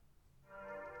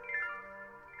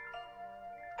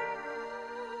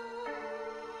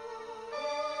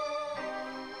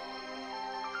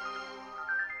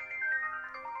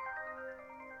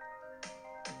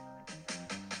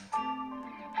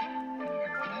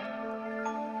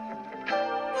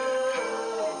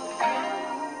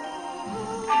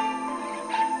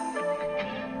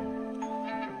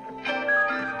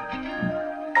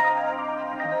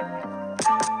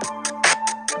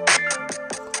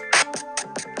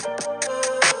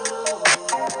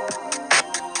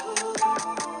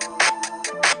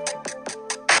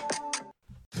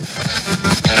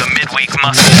Midweek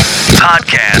Muscle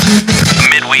Podcast. The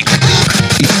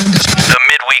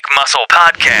Midweek Muscle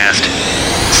Podcast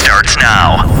starts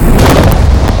now.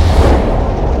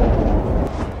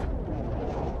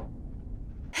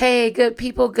 Hey, good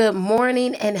people, good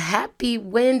morning and happy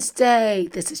Wednesday.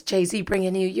 This is Jay-Z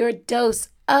bringing you your dose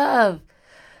of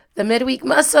the Midweek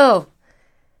Muscle.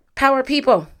 Power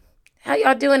people, how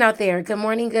y'all doing out there? Good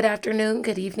morning, good afternoon,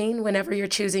 good evening, whenever you're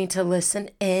choosing to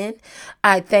listen in.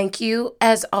 I thank you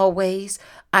as always.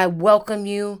 I welcome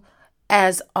you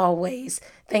as always.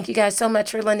 Thank you guys so much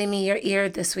for lending me your ear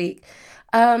this week.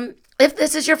 If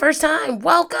this is your first time,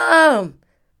 welcome.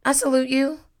 I salute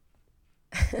you.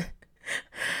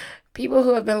 People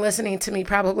who have been listening to me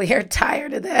probably are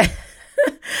tired of that.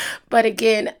 But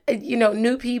again,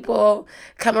 new people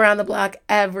come around the block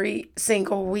every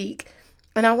single week.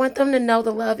 And I want them to know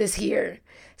the love is here.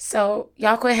 So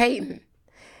y'all quit hating.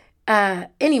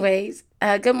 Anyways,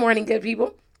 good morning, good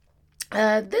people.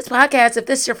 This podcast, if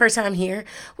this is your first time here,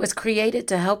 was created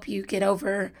to help you get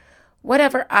over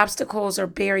whatever obstacles or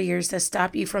barriers that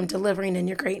stop you from delivering in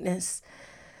your greatness.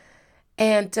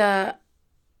 And I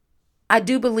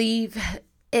do believe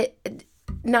it.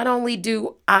 Not only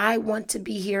do I want to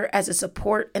be here as a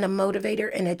support and a motivator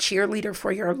and a cheerleader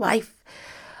for your life,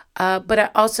 but I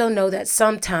also know that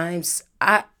sometimes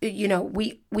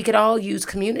we could all use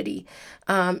community.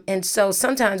 And so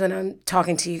sometimes when I'm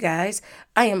talking to you guys,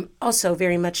 I am also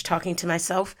very much talking to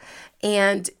myself.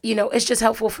 And, it's just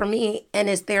helpful for me and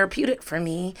it's therapeutic for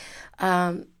me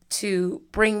to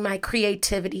bring my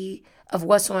creativity of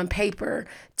what's on paper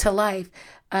to life.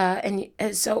 And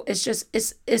so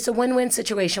it's a win-win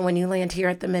situation when you land here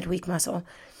at the Midweek Muscle.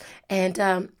 And,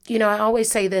 I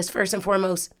always say this first and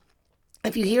foremost.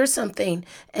 If you hear something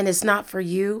and it's not for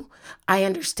you, I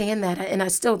understand that. And I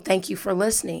still thank you for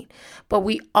listening. But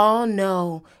we all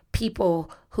know people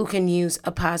who can use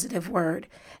a positive word.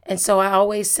 And so I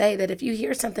always say that if you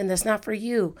hear something that's not for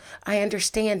you, I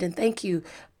understand and thank you.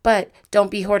 But don't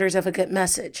be hoarders of a good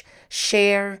message.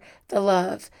 Share the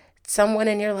love. Someone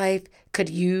in your life could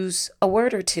use a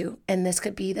word or two, and this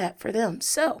could be that for them.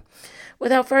 So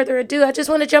without further ado, I just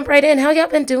want to jump right in. How y'all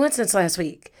been doing since last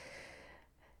week?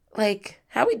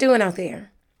 How we doing out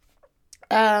there?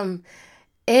 It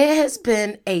has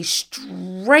been a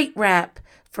straight wrap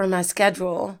for my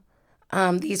schedule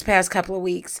these past couple of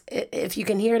weeks. If you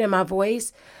can hear it in my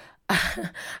voice,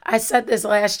 I said this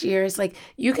last year. It's like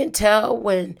you can tell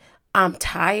when I'm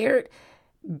tired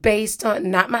based on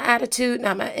not my attitude,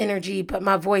 not my energy, but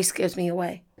my voice gives me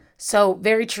away. So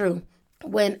very true.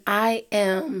 When I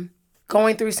am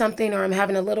going through something or I'm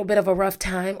having a little bit of a rough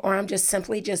time or I'm just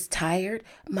simply just tired,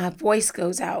 my voice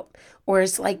goes out or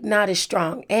it's like not as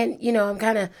strong. And, I'm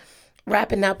kind of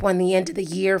wrapping up on the end of the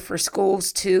year for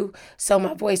schools too. So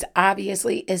my voice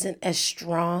obviously isn't as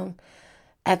strong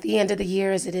at the end of the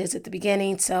year as it is at the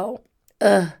beginning. So,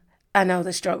 I know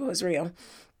the struggle is real.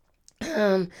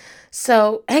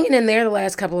 So hanging in there the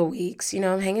last couple of weeks,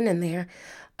 I'm hanging in there.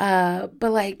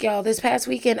 But y'all, this past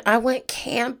weekend I went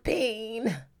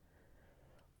camping.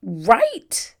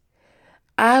 Right.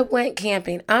 I went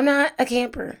camping. I'm not a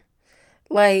camper.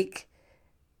 And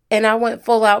I went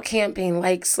full out camping,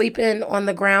 sleeping on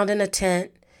the ground in a tent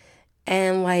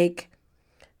and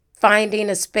finding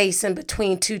a space in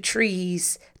between two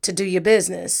trees to do your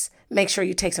business. Make sure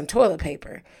you take some toilet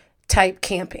paper type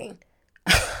camping.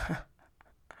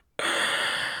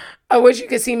 I wish you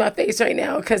could see my face right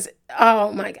now because,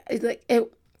 oh my God,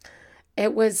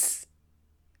 it was,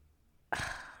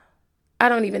 I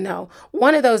don't even know.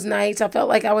 One of those nights, I felt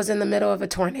like I was in the middle of a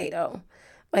tornado.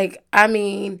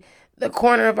 The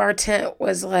corner of our tent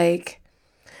was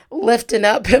lifting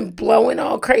up and blowing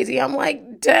all crazy. I'm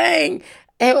like, dang.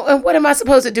 And what am I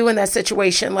supposed to do in that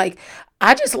situation? I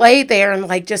just laid there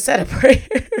and just said a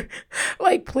prayer.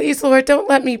 Please, Lord, don't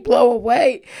let me blow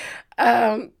away.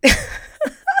 But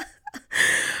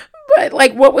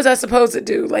what was I supposed to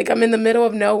do? I'm in the middle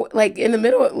of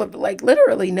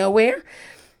literally nowhere.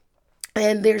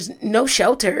 And there's no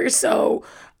shelter. So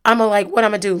I'm what I'm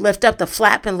going to do? Lift up the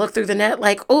flap and look through the net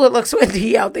oh, it looks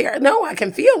windy out there. No, I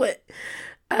can feel it.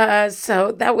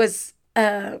 So that was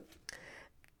that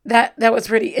was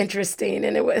pretty interesting.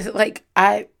 And it was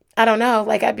I don't know,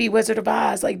 I'd be Wizard of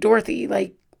Oz, Dorothy,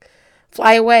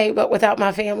 fly away, but without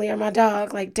my family or my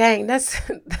dog. Dang, that's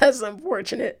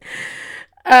unfortunate.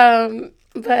 Or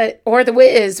the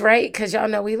Wiz, right? Because y'all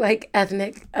know we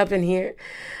ethnic up in here.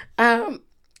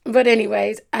 But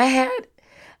anyways, I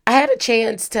had a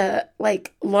chance to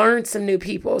learn some new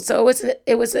people. So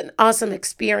it was an awesome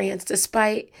experience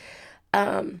despite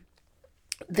the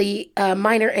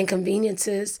minor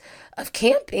inconveniences of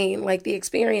camping. The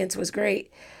experience was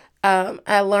great.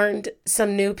 I learned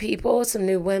some new people, some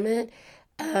new women.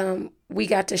 We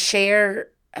got to share,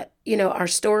 our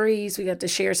stories. We got to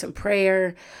share some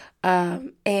prayer,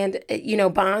 and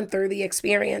bond through the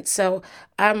experience. So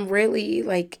I'm really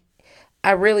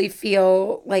I really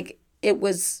feel like it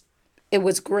was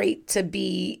great to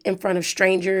be in front of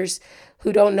strangers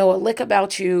who don't know a lick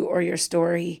about you or your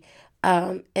story,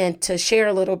 and to share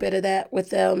a little bit of that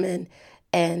with them,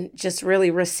 and just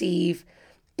really receive,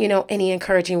 any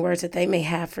encouraging words that they may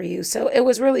have for you. So it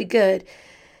was really good.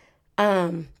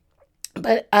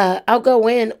 But I'll go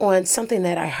in on something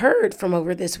that I heard from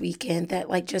over this weekend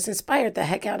that just inspired the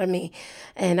heck out of me,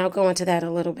 and I'll go into that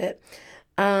a little bit.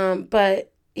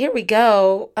 But here we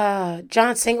go.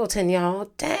 John Singleton, y'all.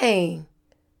 Dang,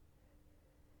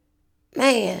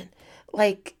 man.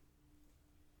 Like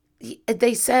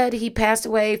they said, he passed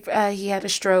away. He had a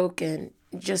stroke and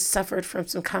just suffered from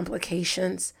some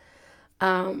complications.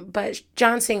 But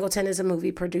John Singleton is a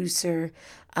movie producer,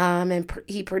 and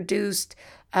he produced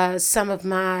some of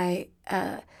my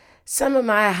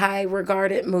high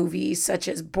regarded movies, such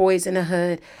as Boys in the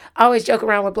Hood. I always joke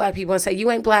around with black people and say,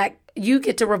 "You ain't black. You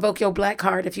get to revoke your black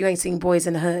card if you ain't seen Boys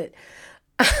in the Hood."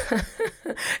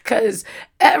 Because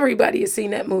everybody has seen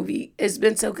that movie. It's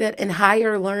been so good. And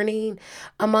Higher Learning,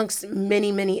 amongst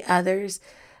many, many others.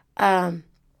 Um,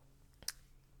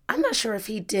 I'm not sure if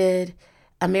he did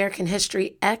American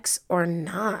History X or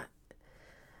not.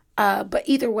 But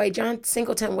either way, John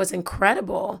Singleton was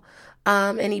incredible.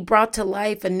 And he brought to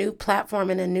life a new platform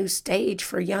and a new stage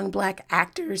for young black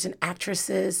actors and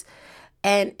actresses,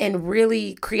 and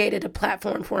really created a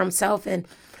platform for himself. And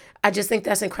I just think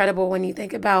that's incredible when you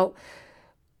think about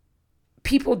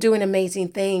people doing amazing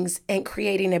things and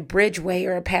creating a bridgeway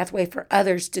or a pathway for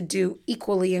others to do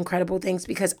equally incredible things,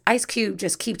 because Ice Cube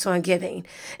just keeps on giving.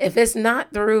 If it's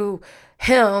not through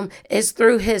him, it's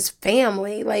through his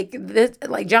family. Like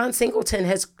John Singleton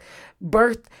has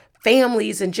birthed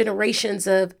families and generations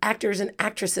of actors and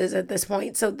actresses at this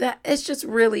point. So that it's just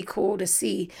really cool to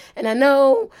see. And I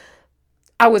know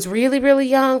I was really, really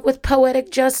young with Poetic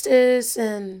Justice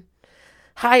and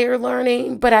Higher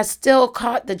Learning, but I still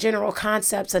caught the general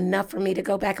concepts enough for me to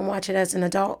go back and watch it as an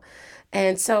adult.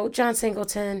 And so John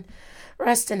Singleton,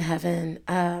 rest in heaven.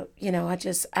 I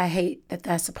hate that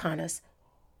that's upon us.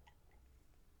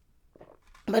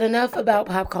 But enough about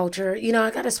pop culture.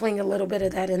 I got to swing a little bit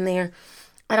of that in there.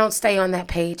 I don't stay on that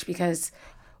page because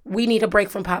we need a break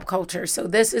from pop culture. So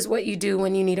this is what you do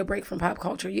when you need a break from pop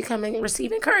culture. You come and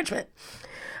receive encouragement.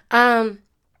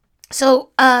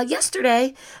 So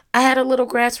yesterday I had a little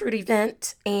grassroots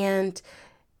event, and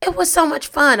it was so much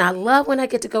fun. I love when I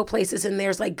get to go places and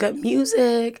there's good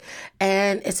music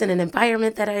and it's in an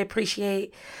environment that I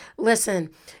appreciate. Listen,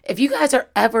 if you guys are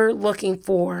ever looking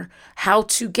for how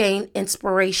to gain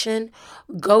inspiration,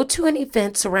 go to an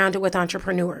event surrounded with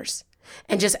entrepreneurs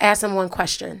and just ask them one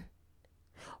question.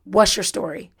 What's your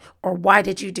story? Or why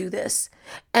did you do this?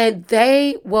 And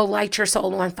they will light your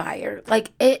soul on fire.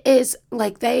 It is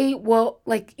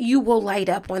you will light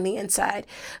up on the inside.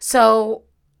 So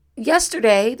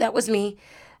yesterday, that was me.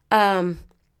 I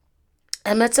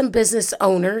met some business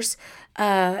owners,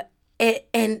 and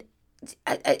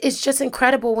it's just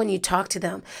incredible when you talk to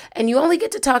them, and you only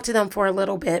get to talk to them for a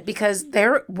little bit because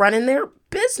they're running their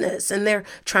business and they're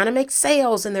trying to make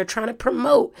sales and they're trying to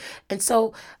promote. And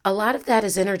so a lot of that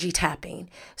is energy tapping.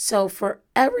 So for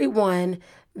everyone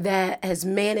that has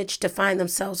managed to find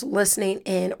themselves listening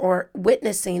in or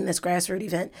witnessing this grassroots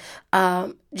event,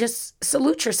 just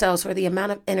salute yourselves for the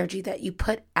amount of energy that you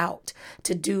put out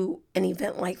to do an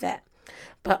event like that.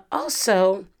 But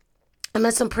also, I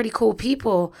met some pretty cool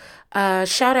people.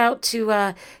 Shout out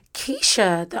to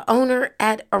Keisha, the owner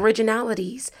at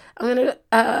Originalities. I'm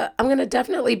gonna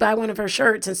definitely buy one of her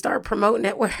shirts and start promoting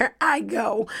it where I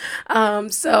go.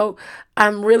 So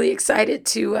I'm really excited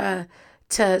to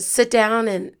sit down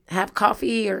and have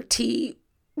coffee or tea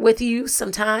with you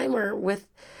sometime, or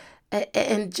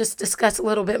and just discuss a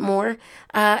little bit more.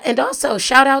 And also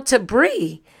shout out to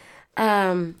Bree.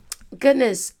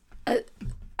 Goodness,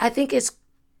 I think it's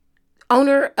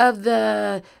owner of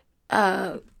the,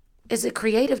 is it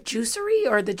Creative Juicery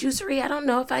or the Juicery? I don't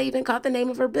know if I even caught the name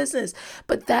of her business,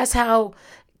 but that's how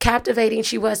captivating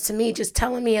she was to me, just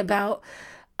telling me about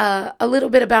a little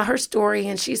bit about her story.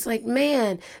 And she's like,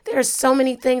 man, there are so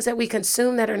many things that we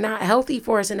consume that are not healthy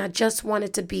for us. And I just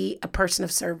wanted to be a person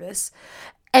of service.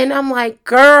 And I'm like,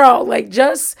 girl, like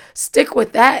just stick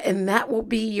with that and that will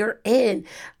be your end.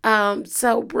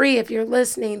 So Bree, if you're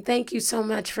listening, thank you so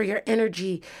much for your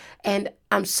energy. And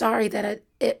I'm sorry that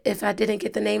if I didn't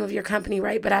get the name of your company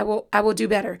right, but I will do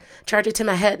better. Charge it to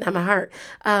my head, not my heart.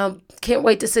 Can't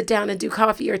wait to sit down and do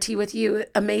coffee or tea with you.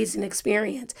 Amazing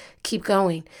experience. Keep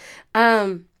going.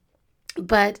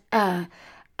 But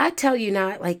I tell you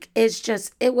not, like,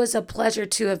 it was a pleasure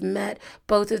to have met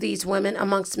both of these women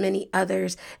amongst many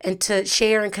others and to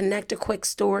share and connect a quick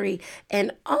story.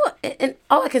 And all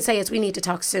I can say is we need to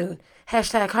talk soon.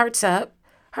 Hashtag hearts up.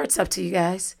 Hearts up to you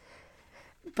guys.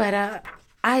 But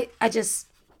I just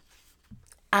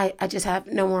have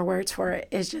no more words for it.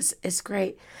 It's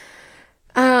great.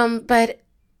 But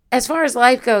as far as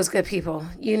life goes, good people,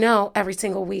 every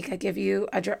single week I give you,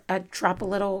 I drop a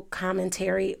little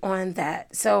commentary on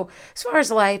that. So as far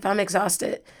as life, I'm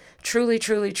exhausted, truly,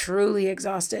 truly, truly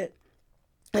exhausted.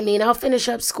 I mean, I'll finish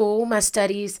up school, my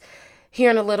studies here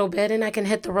in a little bit, and I can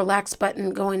hit the relax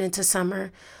button going into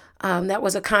summer. That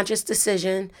was a conscious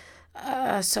decision,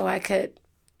 so I could,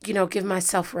 give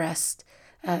myself rest.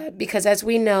 Because as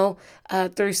we know,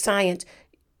 through science,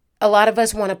 a lot of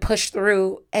us want to push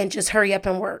through and just hurry up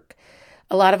and work.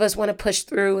 A lot of us want to push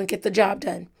through and get the job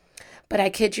done. But I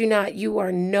kid you not, you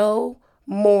are no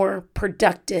more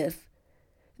productive.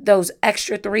 Those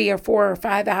extra 3 or 4 or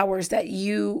 5 hours that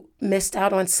you missed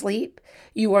out on sleep,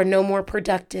 you are no more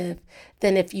productive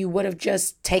than if you would have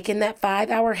just taken that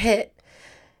 5-hour hit,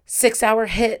 6-hour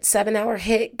hit, 7-hour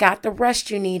hit, got the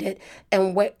rest you needed,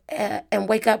 and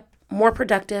wake up more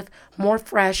productive, more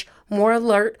fresh, more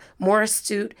alert, more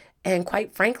astute, and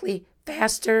quite frankly,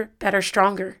 faster, better,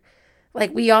 stronger.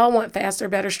 Like we all want faster,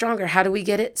 better, stronger. How do we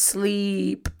get it?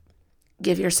 Sleep.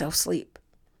 Give yourself sleep.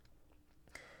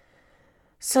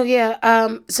 So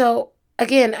yeah, so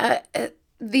again,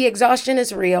 the exhaustion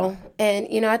is real.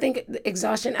 And, I think the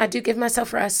exhaustion, I do give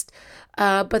myself rest.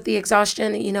 But the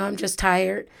exhaustion, I'm just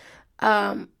tired.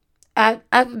 I've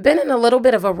been in a little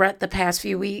bit of a rut the past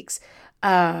few weeks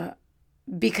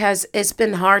because it's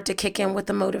been hard to kick in with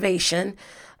the motivation,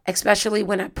 especially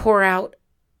when I pour out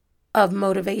of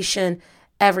motivation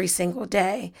every single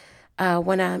day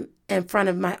when I'm in front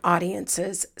of my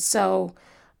audiences. So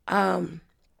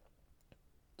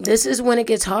this is when it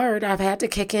gets hard. I've had to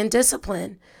kick in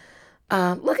discipline.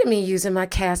 Look at me using my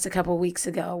cast a couple weeks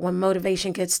ago. When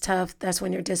motivation gets tough, that's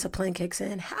when your discipline kicks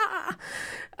in. Ha!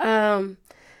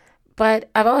 But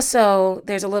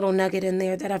there's a little nugget in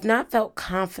there that I've not felt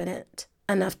confident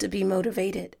enough to be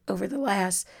motivated over the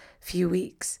last few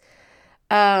weeks.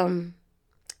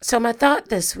 So my thought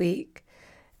this week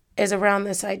is around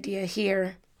this idea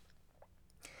here.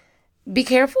 Be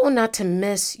careful not to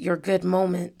miss your good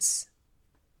moments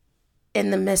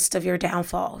in the midst of your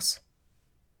downfalls.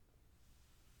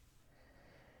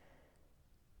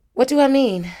 What do I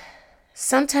mean?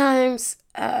 Sometimes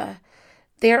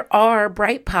there are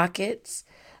bright pockets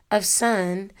of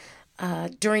sun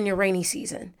during your rainy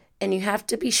season, and you have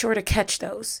to be sure to catch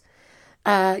those.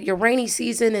 Your rainy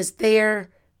season is there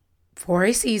for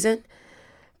a season,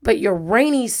 but your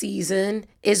rainy season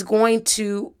is going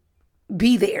to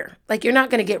be there. Like you're not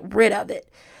going to get rid of it.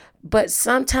 But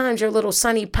sometimes your little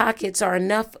sunny pockets are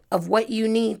enough of what you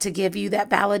need to give you that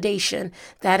validation,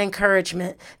 that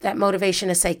encouragement, that motivation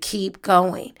to say, keep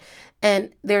going.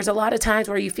 And there's a lot of times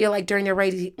where you feel like during your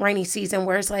rainy season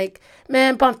where it's like,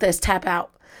 man, bump this, tap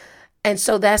out. And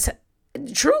so that's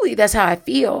how I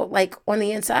feel like on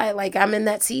the inside. Like I'm in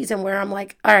that season where I'm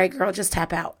like, all right, girl, just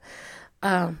tap out.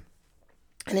 And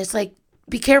it's like,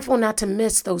 be careful not to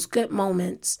miss those good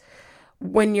moments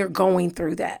when you're going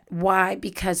through that. Why?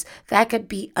 Because that could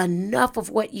be enough of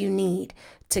what you need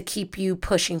to keep you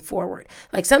pushing forward.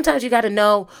 Like sometimes you got to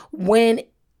know when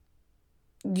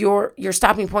your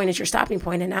stopping point is your stopping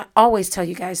point. And I always tell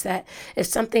you guys that if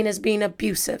something is being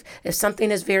abusive, if something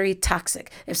is very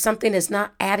toxic, if something is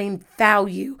not adding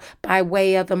value by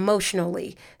way of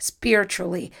emotionally,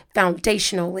 spiritually,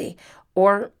 foundationally,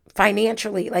 or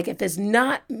financially, like if it's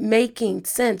not making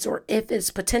sense or if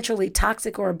it's potentially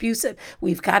toxic or abusive,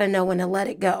 we've got to know when to let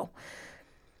it go.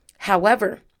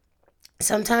 However,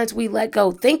 sometimes we let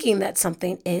go thinking that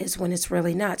something is when it's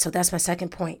really not. So that's my second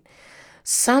point.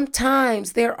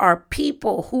 Sometimes there are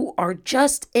people who are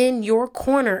just in your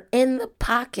corner, in the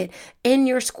pocket, in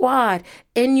your squad,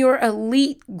 in your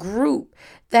elite group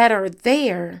that are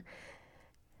there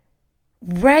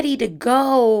ready to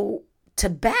go to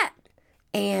bat.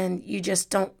 And you just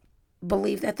don't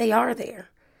believe that they are there.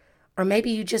 Or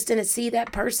maybe you just didn't see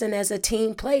that person as a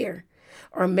team player.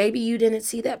 Or maybe you didn't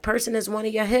see that person as one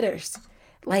of your hitters.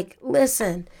 Like,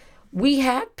 listen, we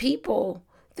have people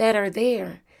that are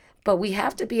there, But we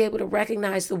have to be able to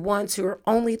recognize the ones who are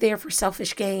only there for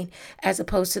selfish gain as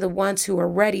opposed to the ones who are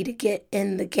ready to get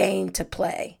in the game to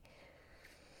play.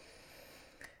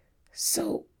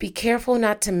 So be careful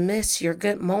not to miss your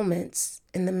good moments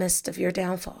in the midst of your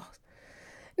downfall.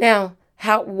 Now,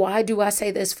 why do I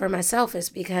say this for myself is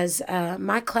because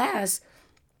my class,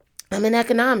 I'm in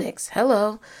economics.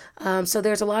 Hello. So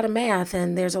there's a lot of math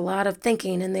and there's a lot of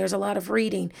thinking and there's a lot of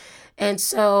reading. And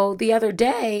so the other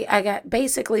day, I got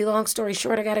basically, long story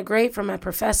short, I got a grade from my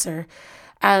professor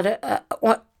on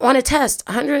a test,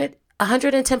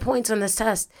 110 points on this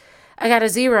test. I got a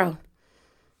 0.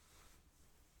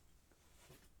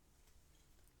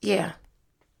 Yeah.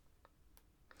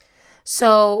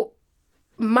 So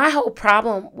my whole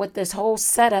problem with this whole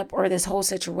setup or this whole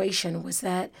situation was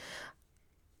that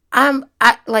I'm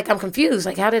confused.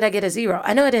 Like, how did I get a 0?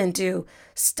 I know I didn't do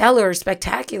stellar or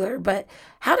spectacular, but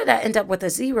how did I end up with a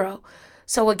 0?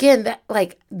 So again,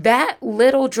 that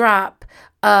little drop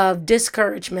of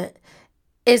discouragement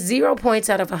is 0 points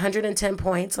out of 110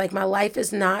 points. Like, my life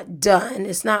is not done.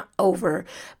 It's not over.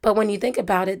 But when you think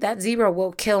about it, that 0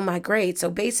 will kill my grade. So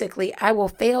basically, I will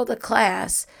fail the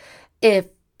class if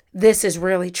this is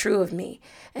really true of me.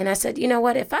 And I said, you know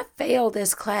what? If I fail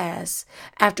this class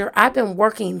after I've been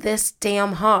working this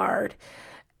damn hard,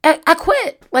 I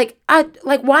quit.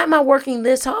 Why am I working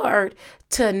this hard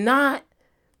to not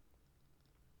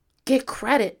get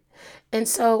credit? And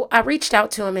so I reached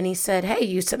out to him and he said, hey,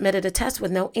 you submitted a test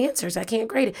with no answers. I can't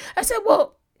grade it. I said,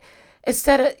 well,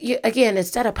 instead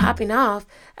of popping off,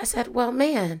 I said, well,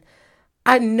 man,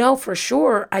 I know for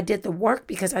sure I did the work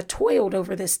because I toiled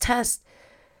over this test.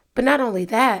 But not only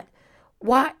that,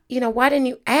 why didn't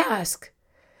you ask?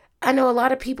 I know a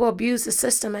lot of people abuse the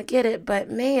system. I get it. But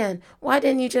man, why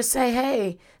didn't you just say,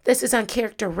 hey, this is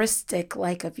uncharacteristic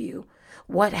like of you?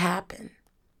 What happened?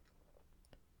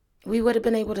 We would have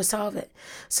been able to solve it.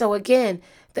 So again,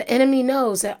 the enemy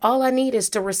knows that all I need is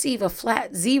to receive a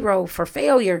flat 0 for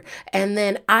failure. And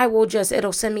then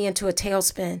it'll send me into a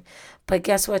tailspin. But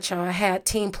guess what, y'all? I had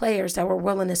team players that were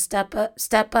willing to step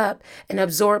up and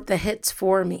absorb the hits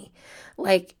for me.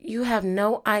 Like, you have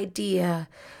no idea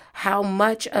how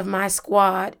much of my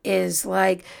squad is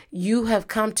like, you have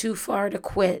come too far to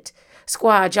quit.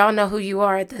 Squad, y'all know who you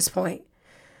are at this point.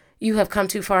 You have come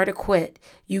too far to quit.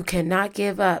 You cannot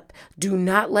give up. Do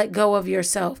not let go of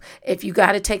yourself. If you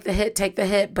got to take the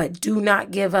hit, but do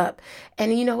not give up.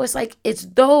 And it's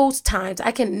those times,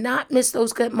 I cannot miss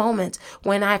those good moments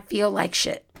when I feel like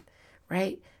shit,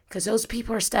 right? Because those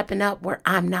people are stepping up where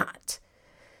I'm not.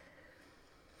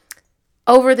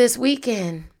 Over this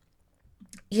weekend,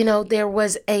 there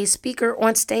was a speaker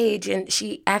on stage and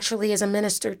she actually is a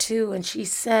minister too. And she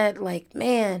said,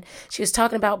 she was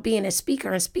talking about being a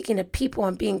speaker and speaking to people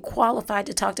and being qualified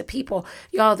to talk to people.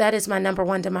 Y'all, that is my number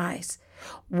one demise.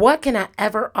 What can I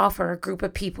ever offer a group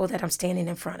of people that I'm standing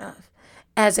in front of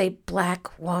as a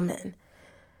Black woman?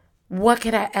 What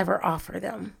could I ever offer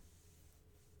them?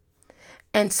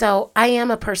 And so I am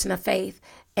a person of faith.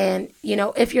 And,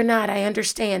 if you're not, I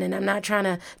understand. And I'm not trying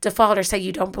to default or say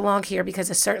you don't belong here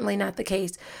because it's certainly not the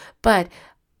case. But,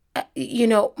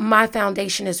 my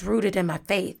foundation is rooted in my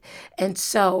faith. And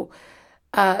so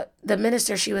the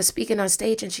minister, she was speaking on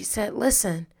stage and she said,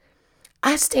 listen,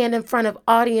 I stand in front of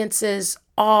audiences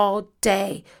all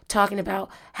day talking about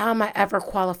how am I ever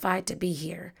qualified to be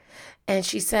here. And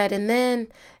she said, and then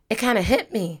it kind of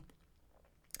hit me.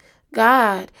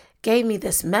 God gave me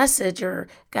this message, or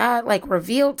God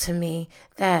revealed to me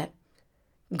that,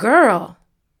 girl,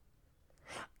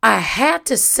 I had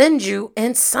to send you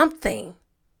in something.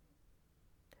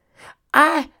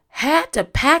 I had to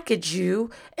package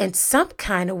you in some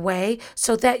kind of way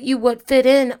so that you would fit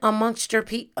in amongst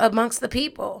the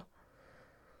people.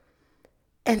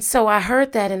 And so I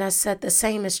heard that and I said, the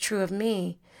same is true of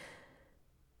me.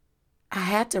 I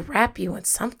had to wrap you in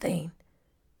something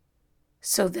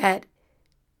so that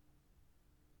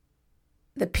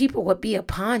the people would be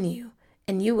upon you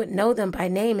and you would know them by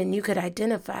name and you could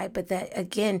identify, but that,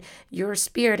 again, your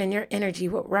spirit and your energy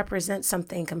would represent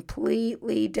something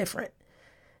completely different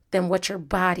than what your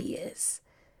body is.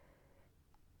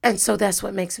 And so that's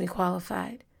what makes me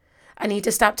qualified. I need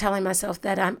to stop telling myself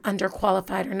that I'm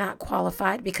underqualified or not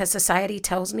qualified because society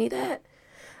tells me that.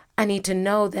 I need to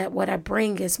know that what I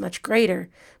bring is much greater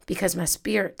because my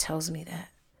spirit tells me that.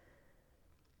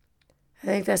 I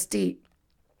think that's deep.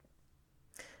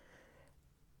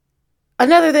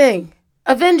 Another thing,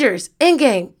 Avengers,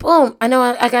 Endgame, boom. I know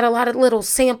I got a lot of little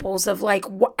samples of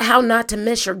how not to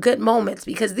miss your good moments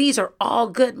because these are all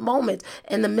good moments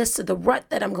in the midst of the rut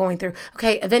that I'm going through.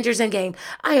 Okay, Avengers, Endgame.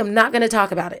 I am not going to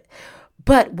talk about it.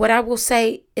 But what I will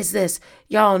say is this.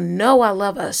 Y'all know I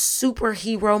love a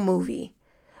superhero movie.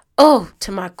 Oh,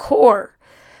 to my core.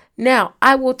 Now,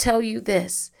 I will tell you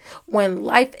this. When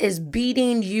life is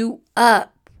beating you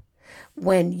up,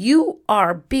 when you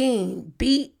are being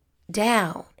beat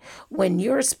down, when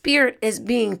your spirit is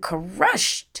being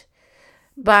crushed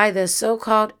by the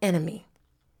so-called enemy,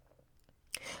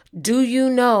 do you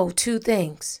know two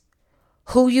things?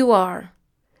 Who you are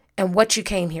and what you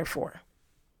came here for.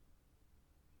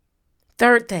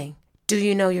 Third thing, do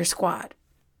you know your squad?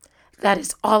 That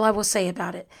is all I will say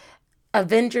about it.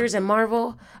 Avengers and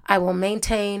Marvel, I will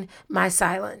maintain my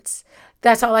silence.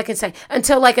 That's all I can say.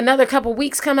 Until like another couple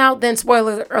weeks come out, then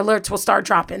spoiler alerts will start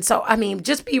dropping. So, I mean,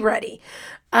 just be ready.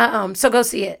 So go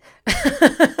see it.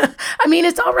 I mean,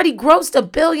 it's already grossed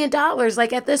 $1 billion.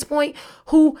 Like at this point,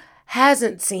 who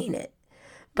hasn't seen it?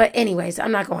 But anyways,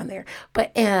 I'm not going there.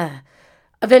 But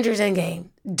Avengers Endgame,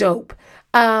 dope.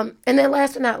 And then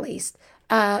last but not least,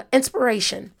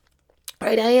 inspiration.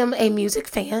 Right? I am a music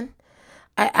fan.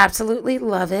 I absolutely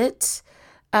love it.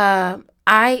 I've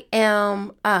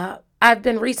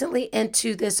been recently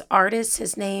into this artist.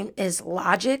 His name is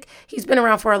Logic. He's been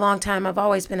around for a long time. I've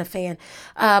always been a fan.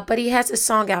 But he has a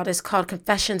song out. It's called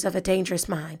Confessions of a Dangerous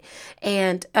Mind.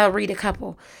 And I'll read a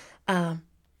couple.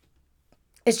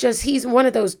 It's just, he's one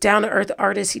of those down-to-earth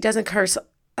artists. He doesn't curse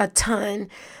a ton.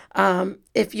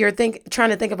 If you're trying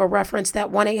to think of a reference,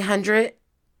 that 1-800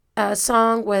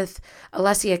 song with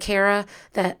Alessia Cara,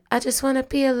 that I just want to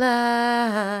be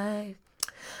alive.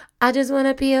 I just want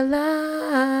to be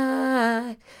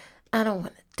alive. I don't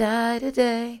want to die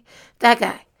today. That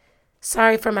guy.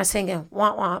 Sorry for my singing.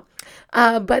 Womp womp.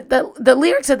 But the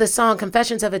lyrics of the song,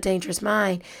 Confessions of a Dangerous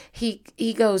Mind, he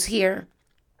goes here.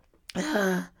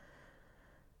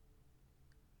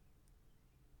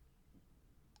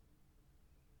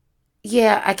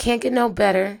 Yeah, I can't get no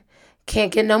better.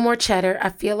 Can't get no more cheddar. I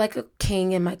feel like a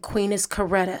king and my queen is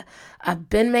Coretta. I've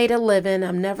been made a living.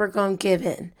 I'm never gonna give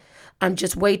in. I'm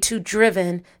just way too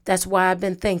driven. That's why I've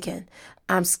been thinking.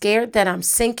 I'm scared that I'm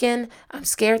sinking. I'm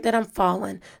scared that I'm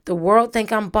falling. The world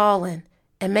think I'm balling.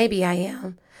 And maybe I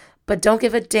am. But don't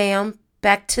give a damn.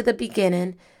 Back to the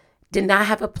beginning. Did not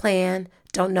have a plan.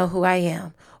 Don't know who I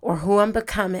am or who I'm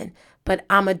becoming. But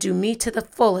I'ma do me to the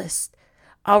fullest.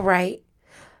 All right.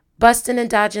 Busting and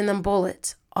dodging them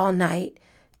bullets all night.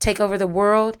 Take over the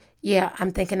world? Yeah,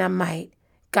 I'm thinking I might.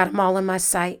 Got 'em all in my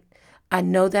sight. I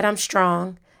know that I'm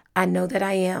strong. I know that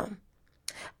I am.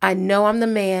 I know I'm the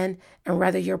man, and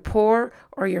whether you're poor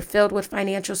or you're filled with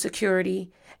financial security,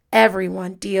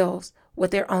 everyone deals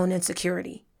with their own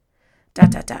insecurity. ...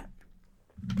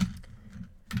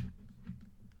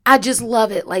 I just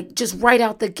love it. Like, just right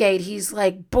out the gate, he's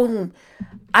like, boom.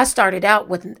 I started out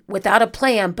without a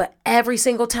plan, but every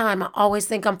single time I always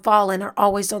think I'm falling or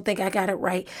always don't think I got it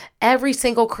right. Every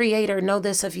single creator, know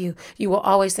this of you. You will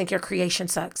always think your creation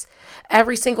sucks.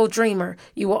 Every single dreamer,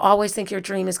 you will always think your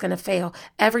dream is going to fail.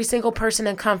 Every single person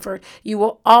in comfort, you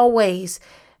will always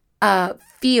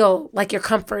feel like your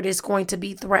comfort is going to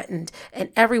be threatened. And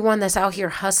everyone that's out here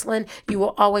hustling, you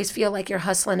will always feel like your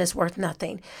hustling is worth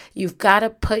nothing. You've got to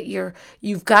put your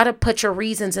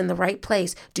reasons in the right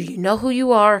place. Do you know who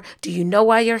you are? Do you know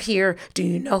why you're here? Do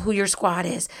you know who your squad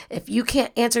is? If you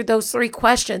can't answer those 3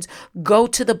 questions, go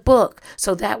to the book.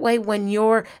 So that way, when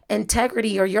your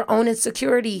integrity or your own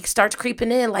insecurity starts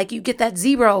creeping in, like you get that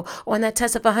 0 on that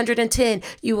test of 110,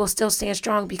 you will still stand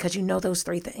strong because you know those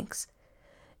 3 things.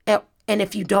 And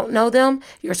if you don't know them,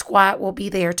 your squad will be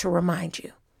there to remind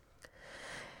you.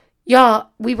 Y'all,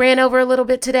 we ran over a little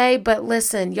bit today, but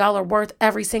listen, y'all are worth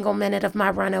every single minute of my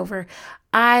run over.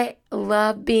 I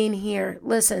love being here.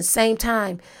 Listen, same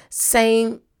time,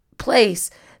 same place.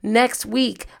 Next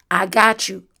week, I got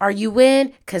you. Are you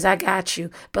in? Because I got you.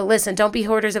 But listen, don't be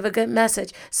hoarders of a good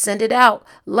message. Send it out.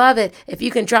 Love it. If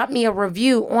you can drop me a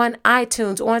review on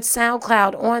iTunes, on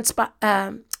SoundCloud, on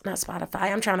not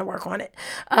Spotify, I'm trying to work on it,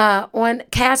 on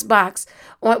CastBox,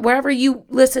 on wherever you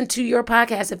listen to your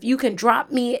podcast, if you can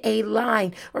drop me a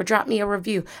line or drop me a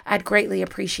review, I'd greatly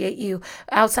appreciate you.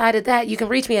 Outside of that, you can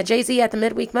reach me at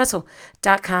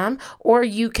jz@themidweekmuscle.com, or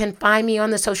you can find me on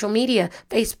the social media,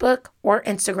 Facebook or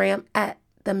Instagram at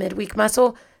The Midweek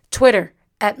Muscle, Twitter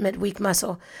at Midweek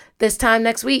Muscle. This time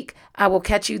next week, I will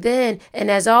catch you then.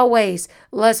 And as always,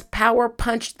 let's power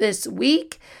punch this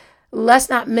week. Let's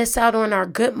not miss out on our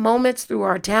good moments through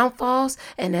our downfalls.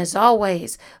 And as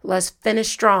always, let's finish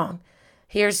strong.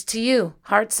 Here's to you.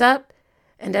 Hearts up.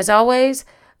 And as always,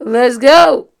 let's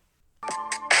go.